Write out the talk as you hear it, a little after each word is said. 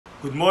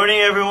Good morning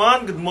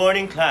everyone, good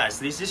morning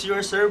class. This is your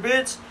Sir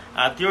Bits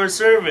at your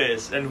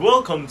service and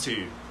welcome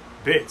to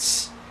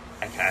Bits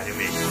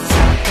Academy.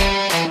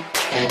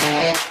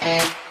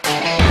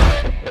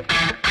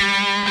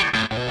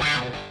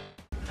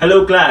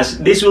 Hello class,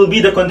 this will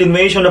be the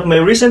continuation of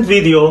my recent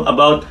video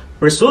about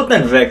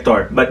resultant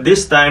vector, but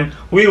this time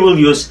we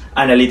will use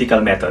analytical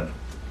method.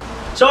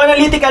 So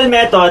analytical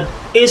method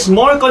is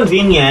more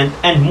convenient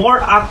and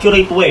more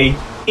accurate way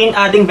in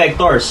adding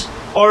vectors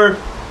or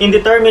in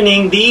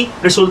determining the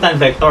resultant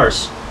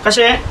vectors.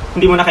 Kasi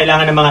hindi mo na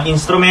kailangan ng mga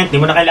instrument,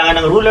 hindi mo na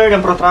kailangan ng ruler, ng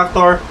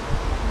protractor.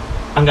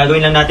 Ang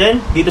gagawin lang natin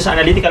dito sa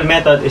analytical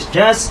method is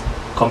just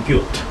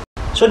compute.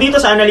 So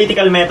dito sa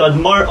analytical method,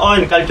 more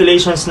on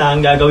calculations na ang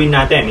gagawin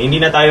natin.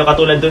 Hindi na tayo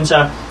katulad dun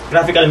sa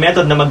graphical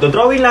method na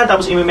magdo-drawing lang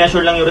tapos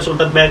i-measure lang yung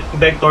resultant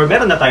vector,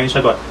 meron na tayong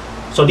sagot.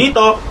 So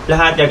dito,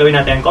 lahat gagawin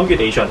natin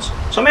computations.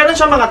 So meron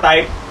siyang mga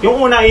type.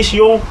 Yung una is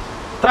yung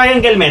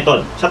triangle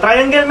method. Sa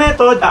triangle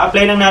method,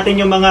 a-apply lang natin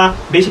yung mga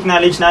basic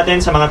knowledge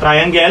natin sa mga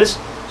triangles.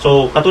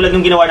 So, katulad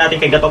ng ginawa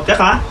natin kay Gatot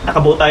Kaka,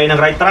 nakabuo tayo ng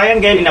right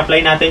triangle, in-apply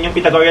natin yung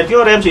Pythagorean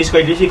theorem, so a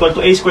squared is equal to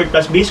a squared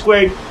plus b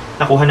squared,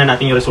 nakuha na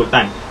natin yung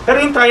resultant.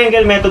 Pero yung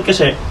triangle method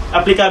kasi,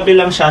 applicable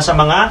lang siya sa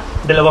mga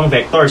dalawang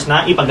vectors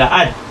na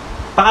ipag-a-add.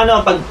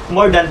 Paano pag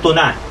more than 2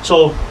 na?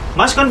 So,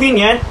 mas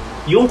convenient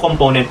yung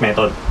component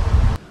method.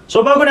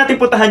 So, bago natin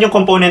puntahan yung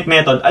component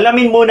method,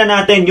 alamin muna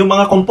natin yung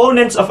mga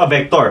components of a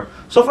vector.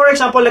 So, for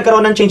example,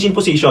 nagkaroon ng change in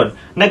position.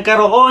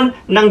 Nagkaroon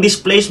ng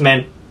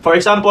displacement. For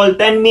example,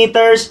 10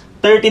 meters,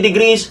 30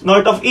 degrees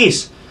north of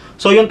east.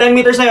 So, yung 10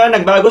 meters na yun,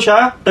 nagbago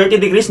siya, 30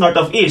 degrees north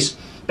of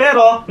east.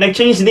 Pero,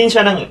 nag-change din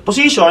siya ng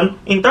position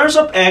in terms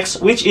of x,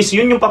 which is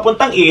yun yung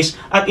papuntang east,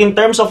 at in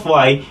terms of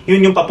y, yun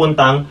yung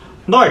papuntang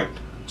north.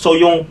 So,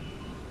 yung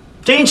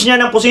change niya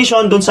ng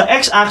position doon sa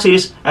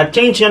x-axis at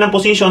change niya ng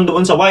position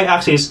doon sa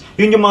y-axis,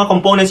 yun yung mga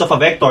components of a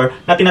vector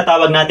na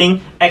tinatawag nating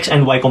x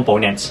and y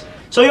components.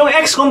 So yung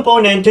x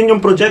component, yun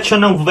yung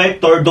projection ng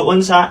vector doon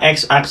sa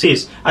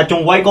x-axis. At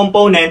yung y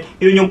component,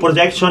 yun yung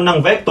projection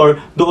ng vector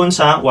doon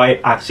sa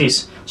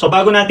y-axis. So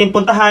bago natin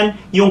puntahan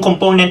yung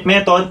component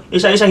method,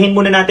 isa-isahin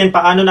muna natin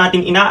paano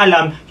natin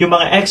inaalam yung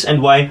mga x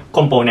and y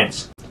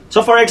components.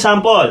 So for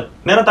example,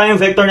 meron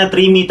tayong vector na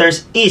 3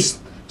 meters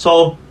east.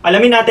 So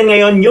alamin natin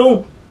ngayon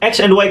yung x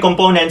and y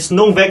components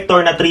nung vector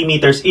na 3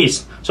 meters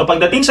east. So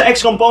pagdating sa x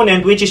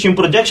component, which is yung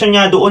projection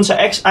niya doon sa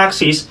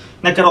x-axis,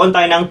 nagkaroon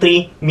tayo ng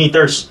 3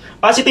 meters.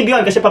 Positive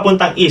yun kasi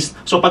papuntang east.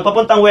 So pag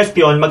papuntang west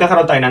yun,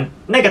 magkakaroon tayo ng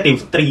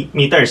negative 3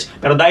 meters.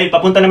 Pero dahil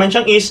papunta naman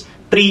siyang east,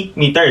 3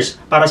 meters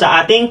para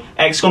sa ating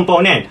x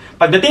component.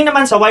 Pagdating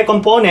naman sa y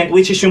component,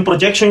 which is yung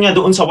projection niya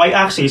doon sa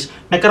y-axis,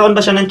 nagkaroon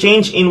ba siya ng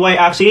change in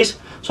y-axis?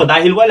 So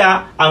dahil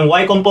wala, ang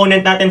y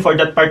component natin for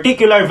that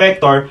particular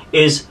vector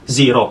is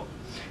 0.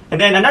 And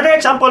then another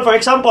example, for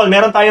example,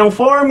 meron tayong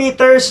 4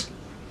 meters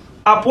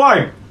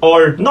upward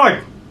or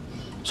north.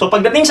 So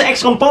pagdating sa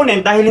x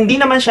component, dahil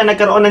hindi naman siya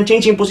nagkaroon ng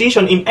change in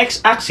position in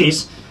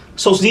x-axis,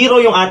 so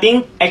 0 yung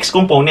ating x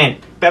component.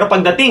 Pero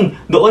pagdating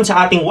doon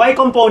sa ating y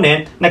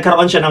component,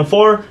 nagkaroon siya ng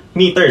 4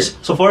 meters.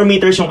 So 4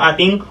 meters yung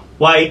ating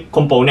y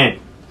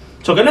component.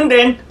 So ganun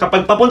din,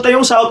 kapag papunta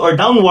yung south or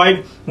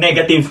downward,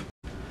 negative.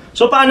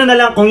 So paano na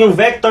lang kung yung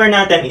vector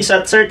natin is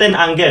at certain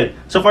angle?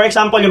 So for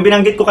example, yung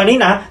binanggit ko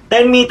kanina,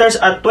 10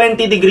 meters at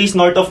 20 degrees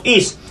north of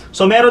east.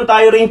 So meron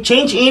tayo ring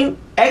change in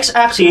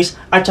x-axis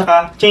at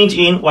saka change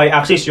in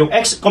y-axis. Yung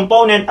x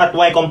component at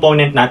y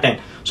component natin.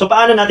 So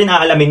paano natin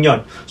aalamin yon?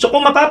 So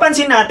kung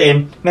mapapansin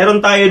natin,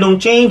 meron tayo nung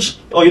change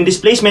o yung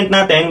displacement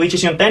natin, which is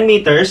yung 10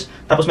 meters,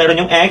 tapos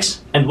meron yung x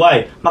and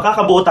y.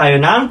 Makakabuo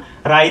tayo ng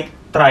right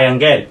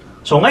triangle.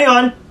 So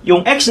ngayon,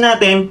 yung x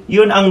natin,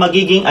 yun ang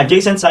magiging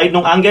adjacent side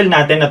ng angle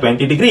natin na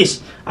 20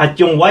 degrees. At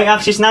yung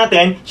y-axis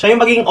natin, siya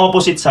yung magiging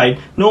opposite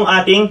side ng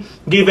ating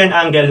given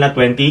angle na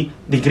 20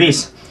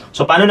 degrees.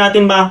 So paano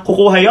natin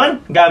makukuha yon?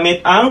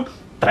 Gamit ang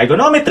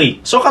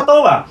trigonometry. So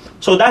katawa.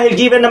 So dahil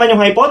given naman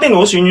yung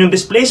hypotenuse, yun yung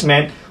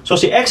displacement, so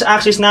si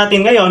x-axis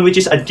natin ngayon, which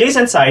is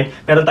adjacent side,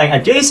 meron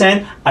tayong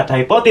adjacent at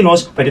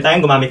hypotenuse, pwede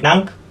tayong gumamit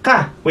ng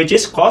K, which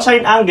is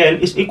cosine angle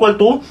is equal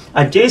to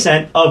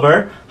adjacent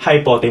over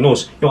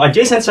hypotenuse. Yung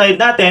adjacent side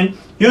natin,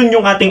 yun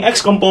yung ating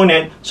x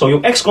component. So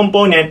yung x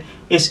component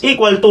is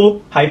equal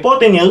to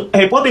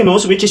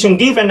hypotenuse, which is yung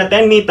given na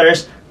 10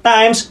 meters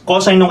times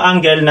cosine ng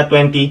angle na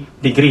 20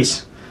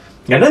 degrees.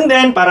 Ganun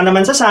din, para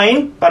naman sa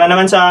sine, para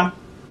naman sa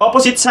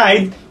opposite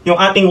side,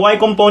 yung ating y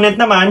component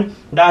naman,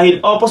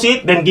 dahil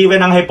opposite, then given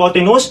ang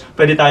hypotenuse,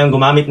 pwede tayong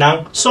gumamit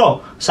ng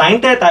so.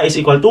 Sin theta is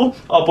equal to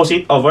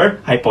opposite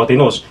over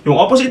hypotenuse. Yung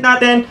opposite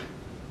natin,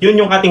 yun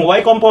yung ating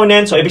y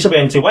component. So, ibig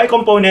sabihin, si y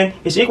component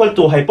is equal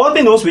to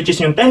hypotenuse, which is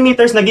yung 10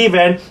 meters na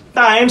given,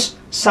 times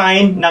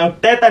sin ng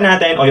theta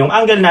natin, o yung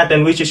angle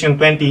natin, which is yung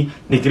 20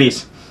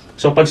 degrees.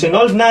 So, pag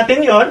sinolve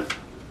natin yon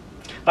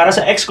para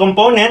sa x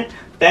component,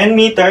 10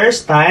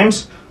 meters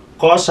times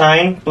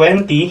cosine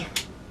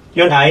 20,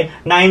 yun ay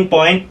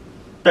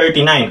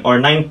 9.39 or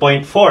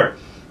 9.4.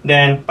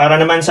 Then, para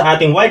naman sa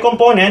ating y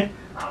component,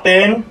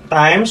 10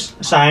 times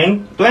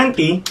sine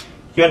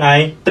 20, yun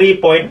ay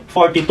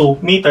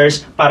 3.42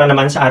 meters para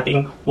naman sa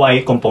ating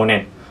y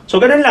component. So,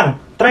 ganun lang.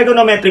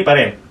 Trigonometry pa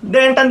rin.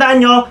 Then, tandaan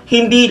nyo,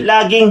 hindi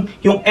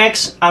laging yung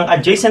x ang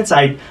adjacent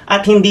side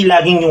at hindi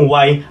laging yung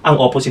y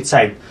ang opposite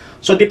side.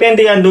 So,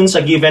 depende yan dun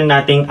sa given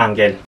nating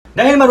angle.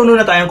 Dahil marunong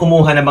na tayong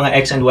kumuha ng mga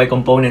x and y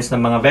components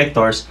ng mga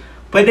vectors,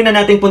 pwede na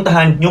nating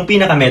puntahan yung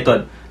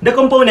pinaka-method, the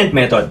component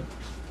method.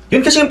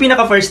 Yun kasi yung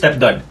pinaka-first step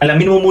doon.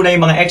 Alamin mo muna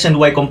yung mga x and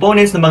y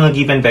components ng mga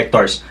given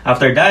vectors.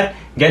 After that,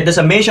 get the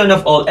summation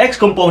of all x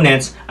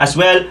components as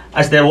well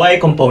as their y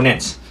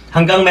components.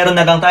 Hanggang meron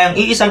na lang tayong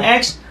iisang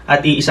x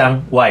at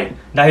iisang y.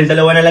 Dahil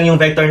dalawa na lang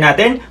yung vector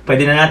natin,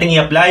 pwede na natin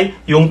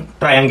i-apply yung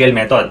triangle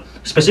method.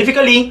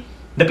 Specifically,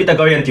 the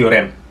Pythagorean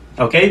theorem.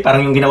 Okay?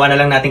 Parang yung ginawa na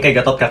lang natin kay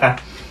Gatot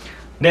Kaka.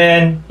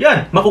 Then,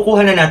 yan,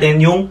 makukuha na natin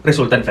yung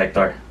resultant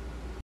vector.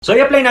 So,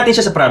 i-apply natin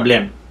siya sa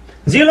problem.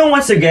 Zilong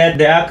wants to get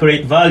the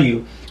accurate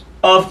value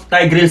of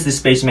Tigril's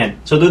displacement.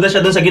 So, duda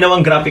siya dun sa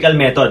ginawang graphical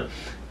method.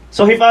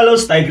 So, he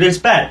follows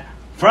Tigril's path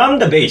from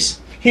the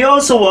base. He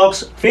also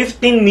walks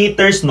 15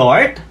 meters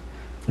north,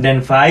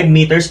 then 5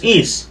 meters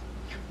east,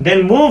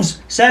 then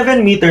moves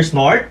 7 meters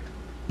north,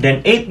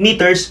 then 8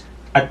 meters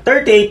at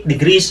 38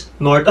 degrees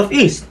north of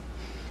east,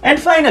 and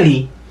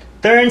finally,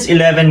 turns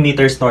 11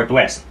 meters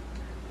northwest.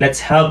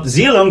 Let's help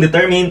Zilong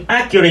determine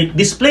accurate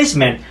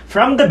displacement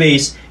from the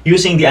base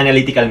using the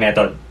analytical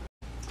method.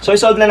 So,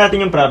 isolve na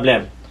natin yung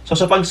problem. So,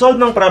 sa pag-solve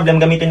ng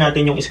problem, gamitin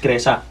natin yung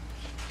iskresa.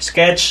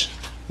 Sketch,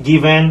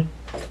 given,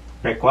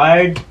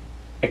 required,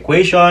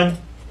 equation,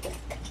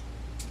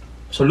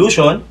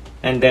 solution,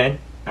 and then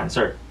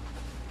answer.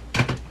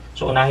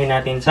 So, unahin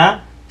natin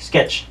sa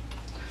sketch.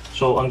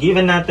 So, ang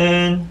given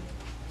natin,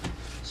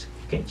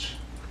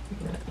 sketch.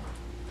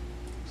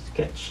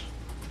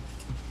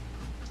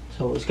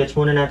 So, sketch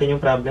muna natin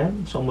yung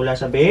problem. So, mula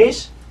sa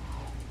base,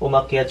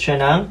 umakyat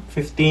siya ng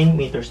 15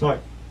 meters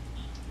north.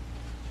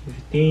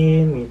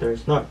 15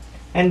 meters north.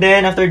 And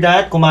then, after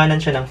that,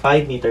 kumanan siya ng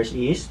 5 meters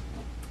east.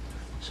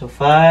 So,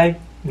 5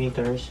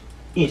 meters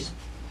east.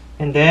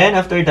 And then,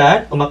 after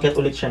that, umakyat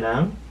ulit siya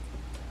ng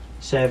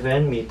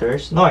 7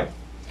 meters north.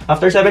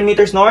 After 7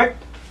 meters north,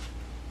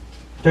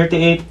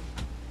 38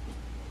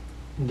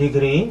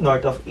 degree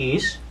north of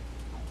east,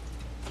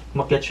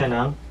 umakyat siya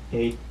ng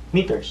 8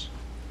 meters.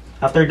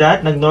 After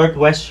that,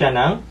 nag-northwest siya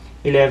ng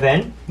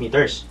 11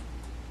 meters.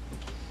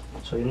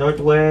 So, yung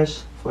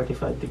northwest,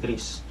 45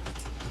 degrees.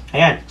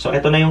 Ayan. So,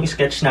 ito na yung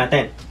sketch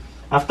natin.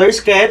 After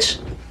sketch,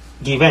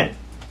 given.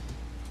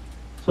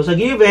 So, sa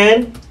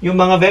given, yung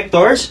mga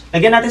vectors,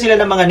 lagyan natin sila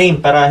ng mga name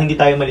para hindi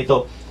tayo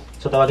malito.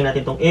 So, tawagin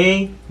natin itong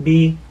A,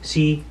 B,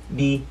 C,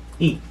 D,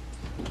 E.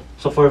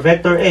 So, for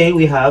vector A,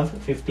 we have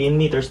 15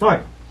 meters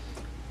north.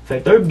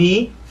 Vector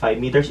B,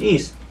 5 meters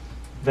east.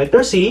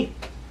 Vector C,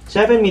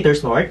 7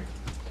 meters north.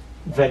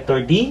 Vector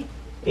D,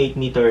 8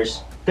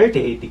 meters,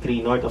 38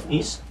 degree north of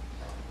east.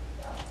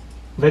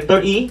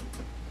 Vector E,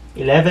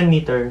 11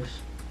 meters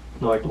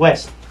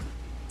northwest.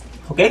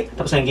 Okay?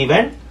 Tapos na yung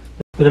given.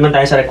 Ito naman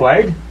tayo sa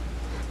required.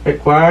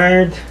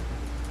 Required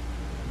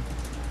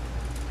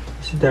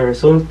is the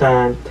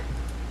resultant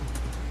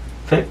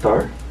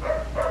vector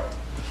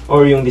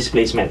or yung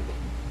displacement.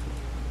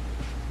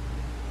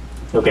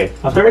 Okay.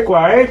 After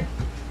required,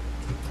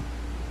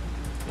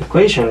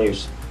 equation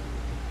use.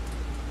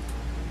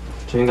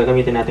 So, yung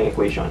gagamitin natin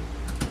equation.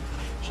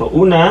 So,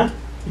 una,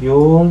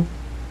 yung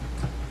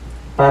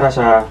para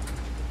sa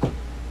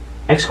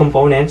x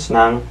components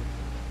ng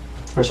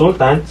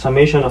resultant,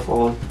 summation of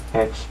all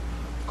x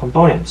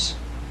components.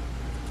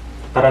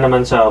 Para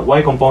naman sa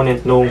y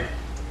component ng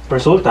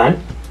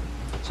resultant,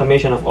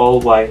 summation of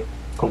all y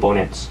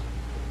components.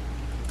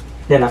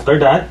 Then, after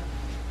that,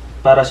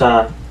 para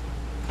sa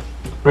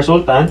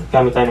resultant,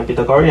 gamit tayo ng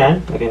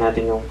Pythagorean, lagyan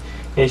natin yung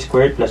a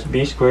squared plus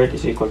b squared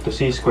is equal to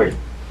c squared.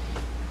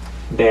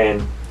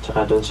 Then,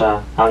 saka dun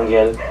sa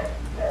angle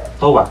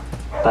TOA,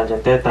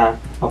 tangent theta,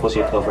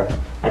 opposite over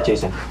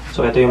adjacent.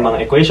 So, ito yung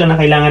mga equation na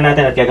kailangan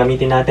natin at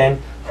gagamitin natin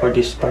for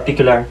this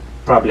particular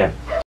problem.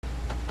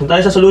 Punta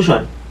tayo sa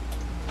solution.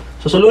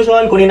 So,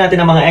 solution, kunin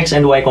natin ang mga x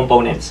and y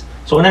components.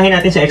 So, unahin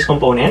natin sa x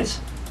components.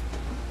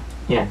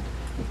 Yan.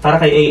 Para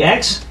kay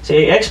ax,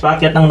 si ax,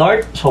 paakyat ng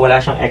north, so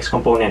wala siyang x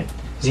component.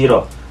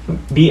 0.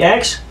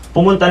 Bx,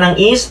 pumunta ng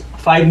east,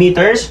 5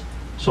 meters.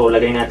 So,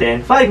 lagay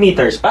natin 5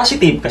 meters,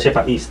 positive kasi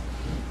pa east.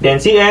 Then,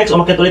 Cx,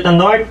 umakyat ulit ng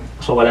north.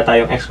 So, wala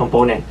tayong x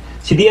component.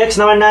 Si Dx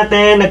naman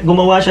natin,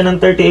 gumawa siya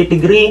ng 38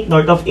 degree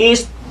north of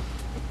east.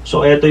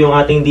 So, ito yung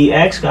ating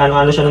Dx.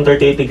 Kaano-ano siya ng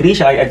 38 degree?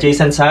 Siya ay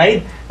adjacent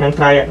side ng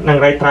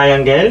right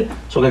triangle.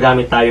 So,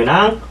 gagamit tayo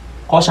ng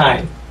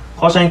cosine.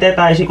 Cosine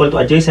theta is equal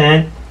to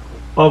adjacent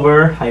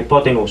over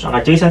hypotenuse. Ang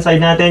adjacent side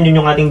natin, yun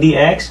yung ating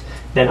Dx.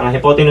 Then, ang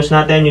hypotenuse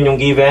natin, yun yung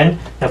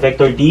given na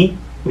vector D,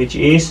 which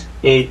is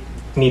 8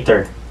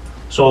 meter.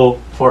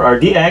 So, for our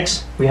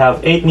Dx, we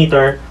have 8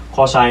 meter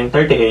cosine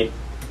 38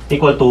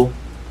 equal to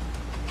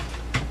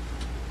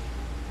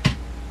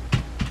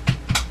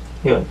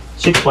yun,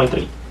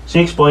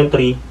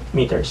 6.3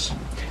 meters.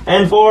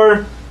 And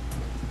for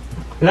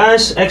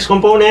last x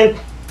component,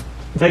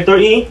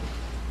 vector E,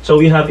 so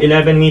we have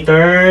 11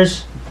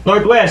 meters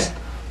northwest.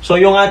 So,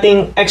 yung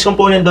ating x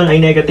component doon ay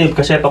negative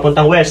kasi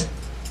papuntang west.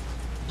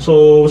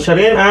 So, siya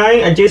rin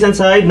ay adjacent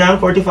side ng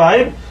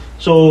 45.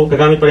 So,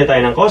 gagamit pa rin tayo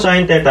ng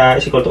cosine theta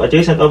is equal to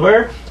adjacent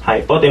over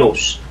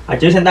hypotenuse.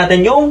 Adjacent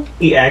natin yung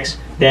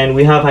EX, then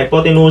we have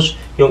hypotenuse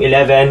yung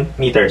 11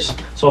 meters.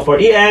 So, for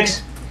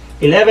EX,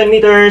 11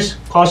 meters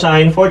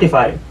cosine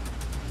 45.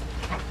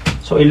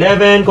 So,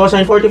 11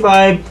 cosine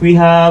 45, we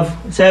have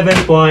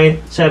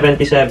 7.77.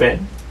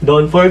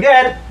 Don't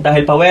forget,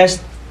 dahil pa west,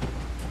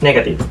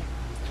 negative.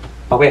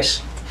 Pa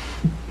west.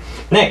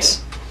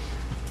 Next.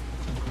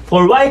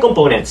 For y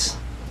components.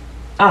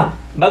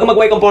 Bago mag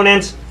y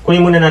components,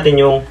 kunin muna natin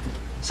yung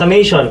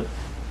summation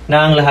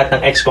ng lahat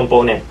ng x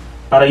component.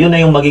 Para yun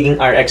na yung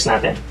magiging rx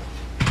natin.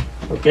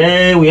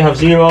 Okay, we have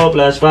 0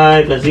 plus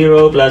 5 plus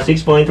 0 plus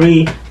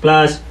 6.3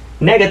 plus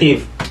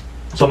negative.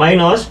 So,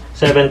 minus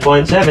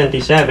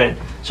 7.77.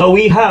 So,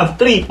 we have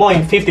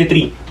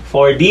 3.53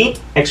 for the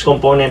x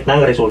component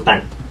ng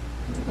resultant.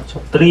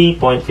 So,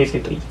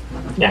 3.53.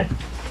 Yan.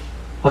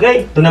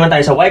 Okay, doon naman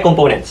tayo sa y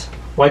components.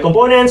 Y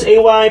components,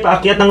 AY,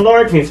 paakyat ng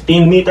north,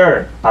 15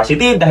 meter.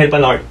 Positive dahil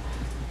pa-north.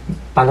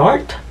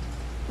 Pa-north?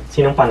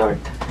 Sinong pa-north?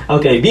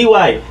 Okay,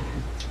 BY.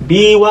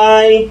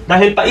 BY,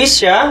 dahil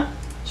pa-east siya,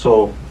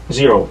 so,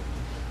 0.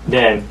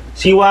 Then,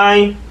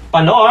 CY,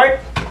 pa-north,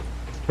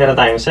 meron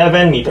tayong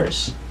 7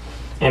 meters.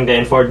 And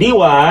then, for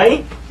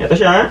DY, ito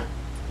siya.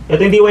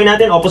 Ito yung DY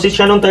natin, opposite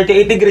siya ng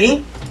 38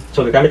 degree.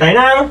 So, gagamit tayo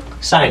ng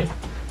sine.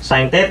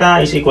 Sine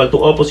theta is equal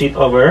to opposite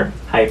over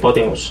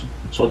hypotenuse.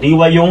 So,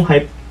 DY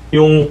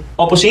yung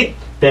opposite,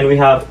 then we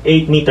have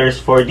 8 meters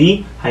for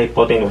the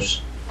hypotenuse.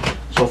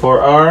 So,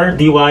 for our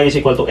dy is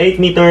equal to 8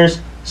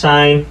 meters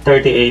sine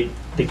 38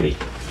 degree.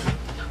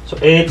 So,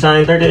 8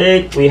 sine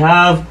 38, we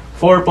have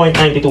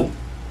 4.92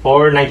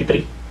 or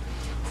 93.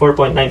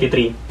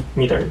 4.93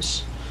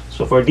 meters.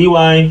 So, for dy,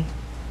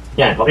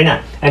 yan, okay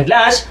na. And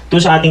last, to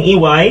sa ating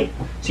EY,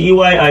 si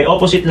EY ay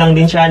opposite lang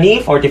din siya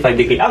ni 45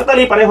 degree.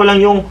 Actually, pareho lang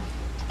yung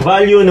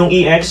value ng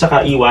EX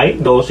saka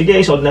EY. Though, sige,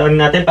 isolve na rin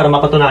natin para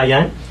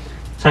mapatunayan.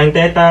 Sin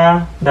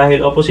theta, dahil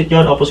opposite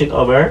yon, opposite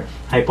over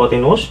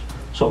hypotenuse.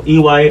 So,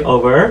 EY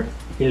over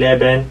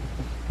 11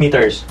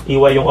 meters.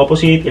 EY yung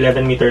opposite,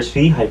 11 meters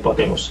the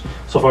hypotenuse.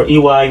 So, for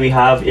EY, we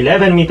have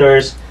 11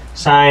 meters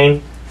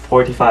sine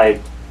 45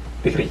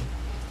 degree.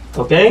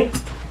 Okay?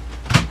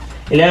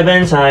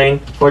 11 sine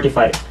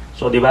 45.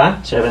 So, di ba?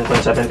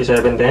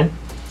 7.77 din.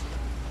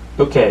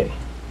 Okay.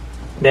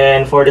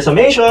 Then, for the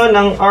summation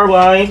ng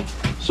RY,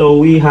 so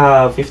we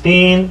have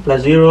 15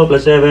 plus 0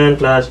 plus 7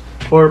 plus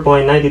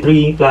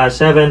 4.93 plus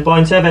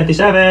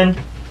 7.77.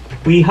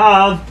 We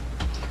have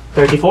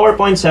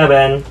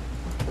 34.7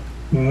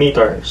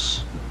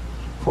 meters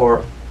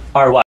for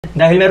RY.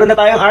 Dahil meron na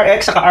tayong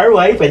RX saka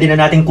RY, pwede na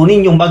natin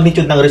kunin yung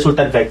magnitude ng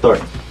resultant vector.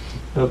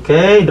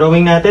 Okay,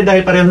 drawing natin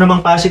dahil pareho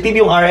namang positive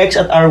yung RX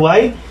at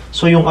RY.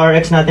 So yung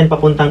RX natin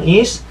papuntang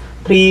is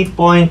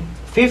 3.53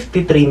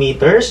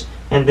 meters.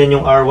 And then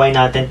yung RY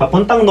natin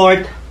papuntang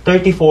north,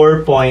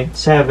 34.7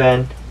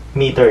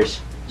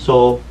 meters.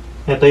 So,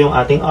 ito yung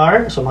ating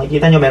R. So,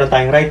 makikita nyo, meron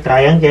tayong right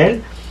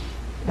triangle.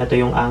 Ito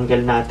yung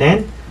angle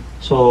natin.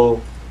 So,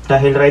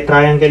 dahil right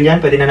triangle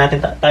yan, pwede na natin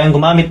tayong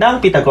gumamit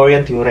ng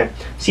Pythagorean theorem.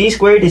 C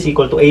squared is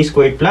equal to A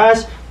squared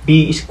plus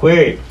B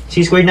squared.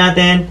 C squared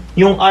natin,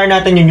 yung R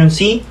natin yun yung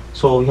C.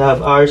 So, we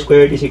have R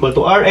squared is equal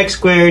to RX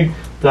squared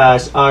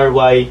plus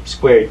RY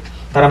squared.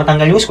 Para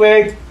matanggal yung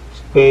squared,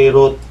 square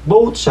root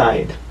both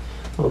side.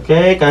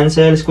 Okay,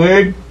 cancel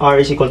squared. R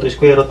is equal to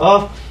square root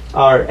of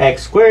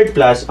Rx squared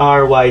plus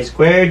Ry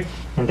squared.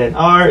 And then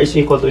R is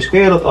equal to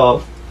square root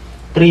of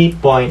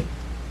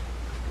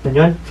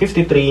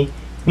 3.53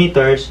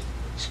 meters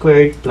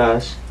squared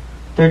plus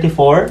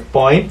 34.7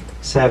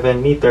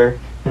 meter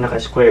na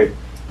naka-squared.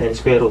 Then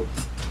square root.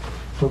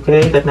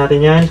 Okay, type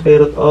natin yan.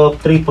 Square root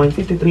of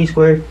 3.53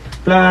 squared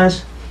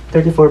plus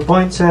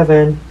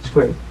 34.7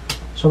 squared.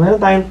 So, meron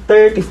tayong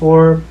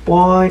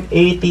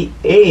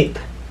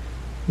 34.88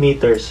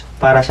 meters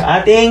para sa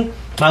ating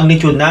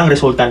magnitude ng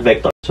resultant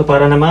vector. So,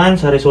 para naman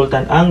sa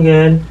resultant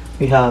angle,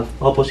 we have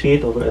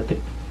opposite over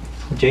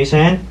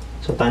adjacent.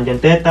 So,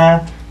 tangent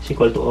theta is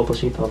equal to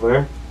opposite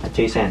over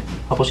adjacent.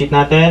 Opposite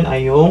natin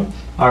ay yung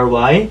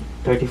RY,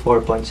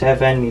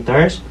 34.7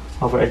 meters,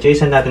 over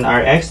adjacent natin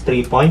RX,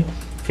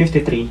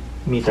 3.53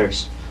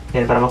 meters.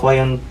 Then, para makuha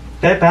yung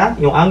theta,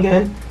 yung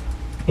angle,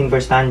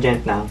 inverse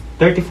tangent ng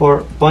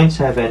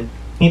 34.7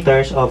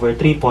 meters over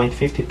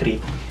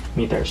 3.53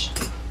 meters.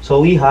 So,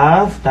 we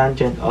have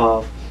tangent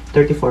of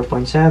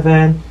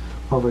 34.7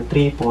 over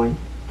 3.53.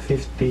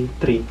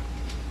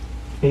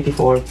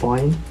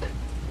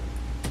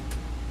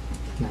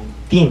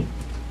 84.19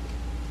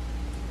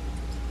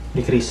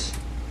 degrees.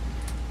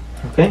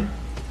 Okay?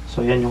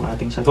 So, yan yung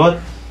ating sagot.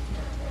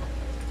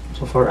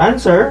 So, for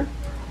answer,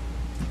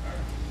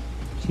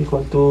 is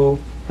equal to,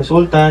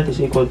 resultant is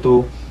equal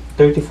to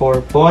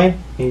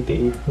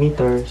 34.88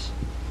 meters,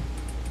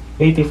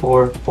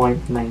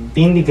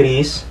 84.19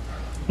 degrees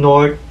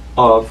north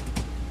of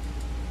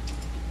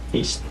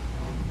east.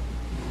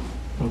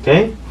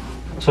 Okay?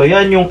 So,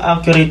 yan yung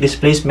accurate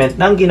displacement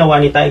ng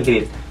ginawa ni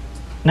Tigrill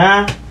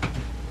na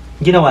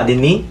ginawa din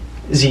ni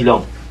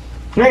Zilong.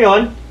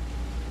 Ngayon,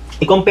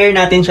 i-compare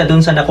natin siya dun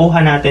sa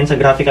nakuha natin sa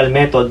graphical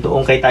method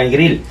doon kay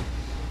Tigrill.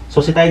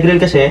 So, si Tigrill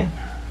kasi,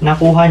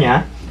 nakuha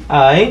niya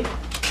ay,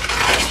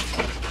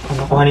 ang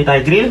nakuha ni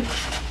Tigrill,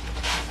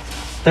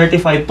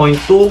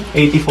 35.2,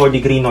 84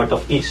 degree north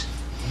of east.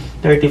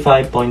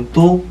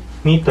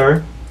 35.2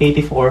 meter,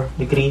 84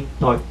 degree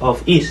north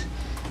of east.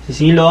 Si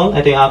Zilong,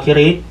 ito yung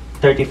accurate,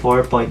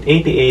 34.88,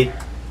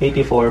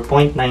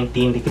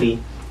 84.19 degree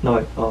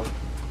north of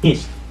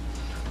east.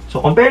 So,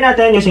 compare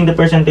natin using the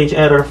percentage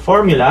error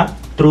formula,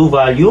 true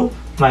value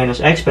minus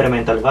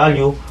experimental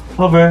value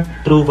over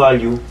true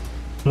value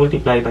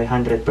multiplied by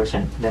 100%.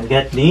 Then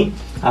get the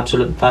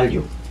absolute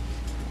value.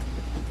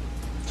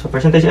 So,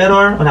 percentage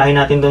error, unahin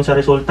natin doon sa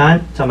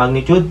resultant, sa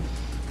magnitude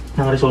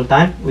ng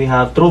resultant. We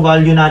have true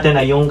value natin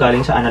ay yung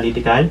galing sa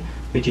analytical,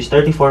 which is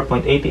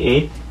 34.88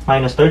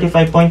 minus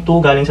 35.2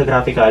 galing sa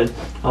graphical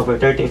over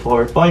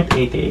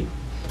 34.88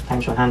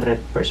 times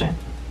 100%.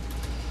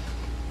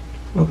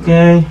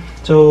 Okay,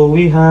 so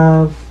we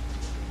have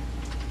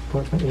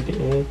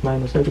 4.88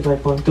 minus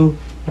 35.2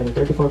 minus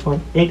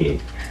 34.88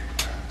 is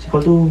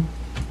equal to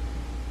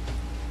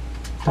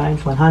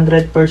times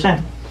 100%.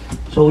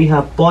 So we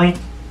have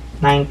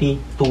 0.92%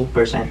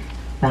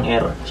 ng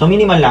error. So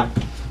minimal lang.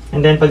 And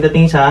then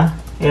pagdating sa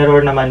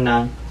error naman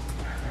ng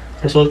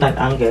resultant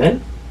angle,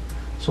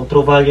 so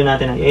true value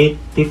natin ay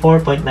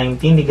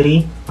 84.19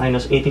 degree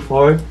minus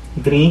 84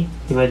 degree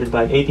divided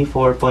by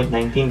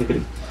 84.19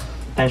 degree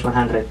times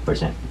 100%.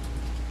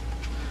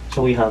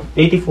 So we have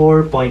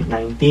 84.19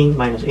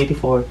 minus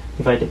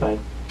 84 divided by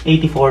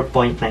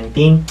 84.19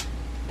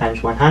 times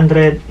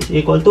 100 is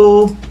equal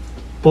to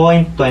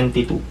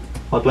 0.22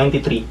 o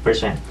 23%.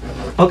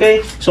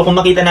 Okay, so kung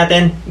makita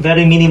natin,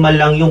 very minimal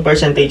lang yung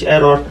percentage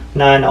error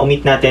na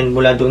na-omit natin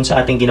mula doon sa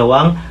ating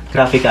ginawang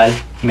graphical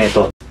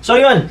method. So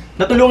yun,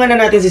 natulungan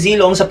na natin si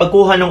Zilong sa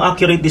pagkuha ng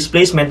accurate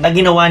displacement na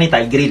ginawa ni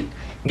Tigrill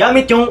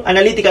gamit yung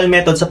analytical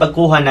method sa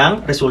pagkuha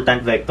ng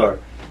resultant vector.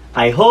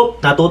 I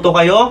hope natuto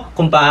kayo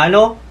kung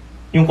paano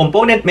yung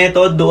component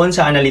method doon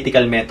sa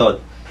analytical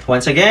method.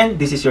 Once again,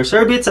 this is your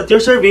Service at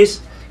your service.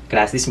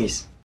 Class dismissed.